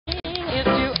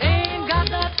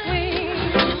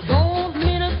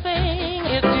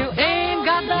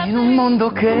un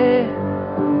mondo che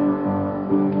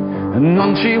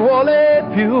non ci vuole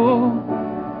più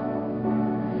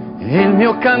il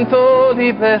mio canto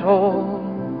libero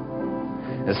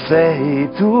sei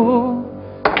tu.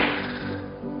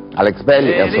 Alex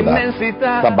Belli è assodato,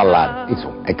 sa ballare,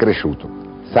 insomma, è cresciuto,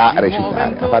 sa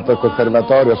recitare, ha fatto il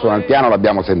conservatorio, suona il piano,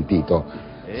 l'abbiamo sentito.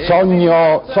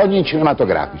 Sogni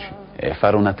cinematografici.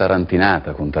 Fare una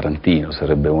tarantinata con Tarantino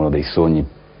sarebbe uno dei sogni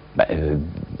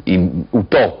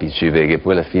utopici, perché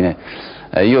poi alla fine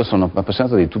io sono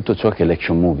appassionato di tutto ciò che è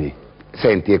l'action movie.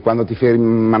 Senti, e quando ti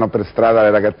fermano per strada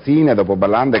le ragazzine dopo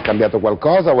ballando è cambiato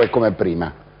qualcosa o è come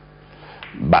prima?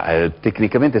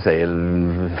 Tecnicamente sai,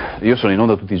 io sono in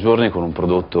onda tutti i giorni con un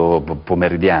prodotto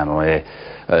pomeridiano e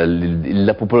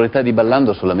la popolarità di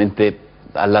Ballando ha solamente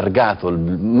allargato,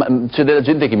 c'è della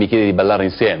gente che mi chiede di ballare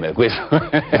insieme, questo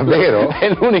Davvero?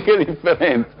 È l'unica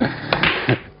differenza.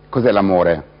 Cos'è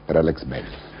l'amore per Alex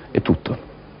Belli? È tutto.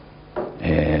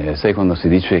 Sai quando si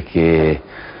dice che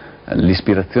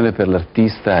l'ispirazione per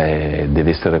l'artista deve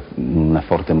essere una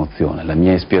forte emozione, la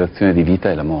mia ispirazione di vita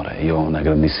è l'amore. Io ho una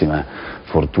grandissima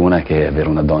fortuna che è avere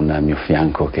una donna al mio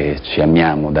fianco che ci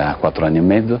amiamo da 4 anni e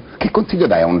mezzo. Che consiglio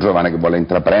dai a un giovane che vuole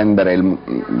intraprendere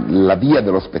la via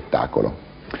dello spettacolo?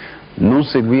 Non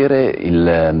seguire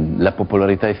la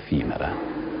popolarità effimera,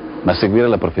 ma seguire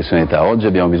la professionalità. Oggi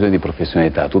abbiamo bisogno di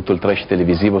professionalità, tutto il trash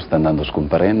televisivo sta andando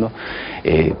scomparendo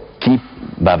e chi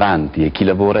va avanti e chi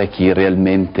lavora è chi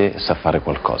realmente sa fare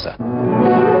qualcosa.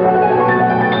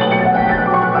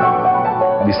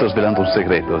 Vi sto svelando un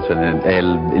segreto, cioè è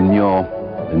il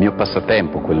mio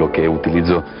passatempo, quello che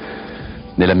utilizzo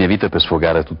nella mia vita per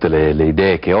sfogare tutte le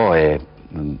idee che ho è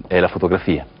la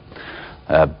fotografia.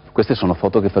 Queste sono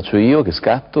foto che faccio io, che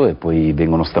scatto e poi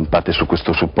vengono stampate su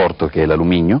questo supporto che è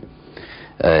l'alluminio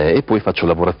e poi faccio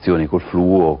lavorazioni col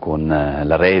fluo, con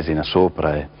la resina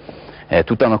sopra, è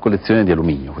tutta una collezione di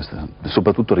alluminio, questa,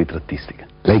 soprattutto ritrattistica.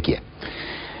 Lei chi è?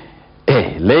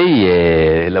 Lei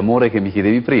è l'amore che mi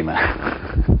chiedevi prima,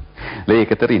 lei è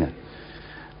Caterina,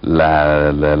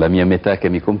 la mia metà che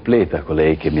mi completa,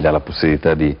 colei che mi dà la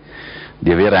possibilità di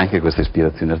avere anche questa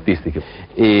ispirazione artistica.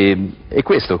 E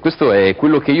questo è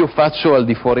quello che io faccio al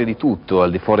di fuori di tutto,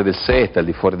 al di fuori del set, al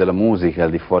di fuori della musica,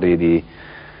 al di fuori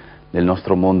del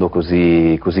nostro mondo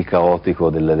così caotico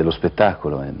dello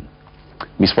spettacolo.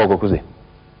 Mi sfogo così.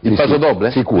 Il paso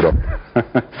doble? Sicuro.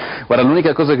 Guarda,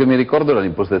 l'unica cosa che mi ricordo è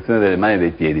l'impostazione delle mani e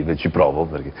dei piedi, ci provo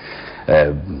perché...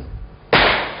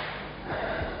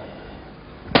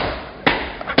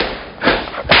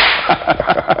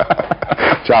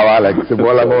 Ciao Alex,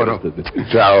 buon lavoro.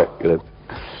 Ciao. Grazie.